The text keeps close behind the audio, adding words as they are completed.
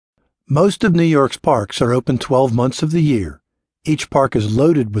Most of New York's parks are open 12 months of the year. Each park is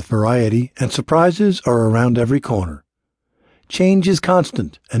loaded with variety, and surprises are around every corner. Change is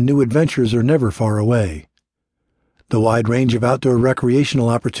constant, and new adventures are never far away. The wide range of outdoor recreational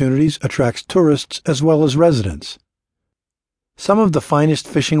opportunities attracts tourists as well as residents. Some of the finest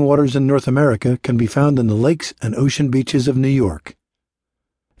fishing waters in North America can be found in the lakes and ocean beaches of New York.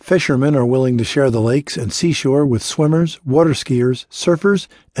 Fishermen are willing to share the lakes and seashore with swimmers, water skiers, surfers,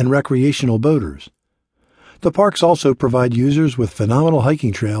 and recreational boaters. The parks also provide users with phenomenal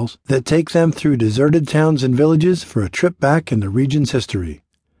hiking trails that take them through deserted towns and villages for a trip back in the region's history.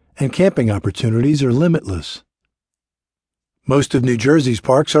 And camping opportunities are limitless. Most of New Jersey's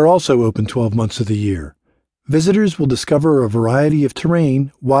parks are also open 12 months of the year. Visitors will discover a variety of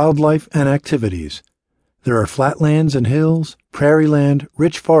terrain, wildlife, and activities. There are flatlands and hills, prairie land,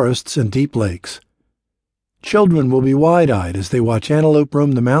 rich forests, and deep lakes. Children will be wide-eyed as they watch antelope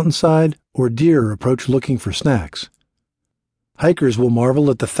roam the mountainside or deer approach looking for snacks. Hikers will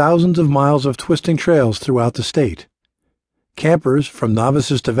marvel at the thousands of miles of twisting trails throughout the state. Campers, from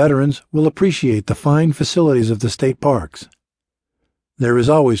novices to veterans, will appreciate the fine facilities of the state parks. There is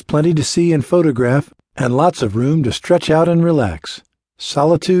always plenty to see and photograph, and lots of room to stretch out and relax.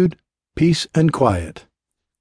 Solitude, peace, and quiet.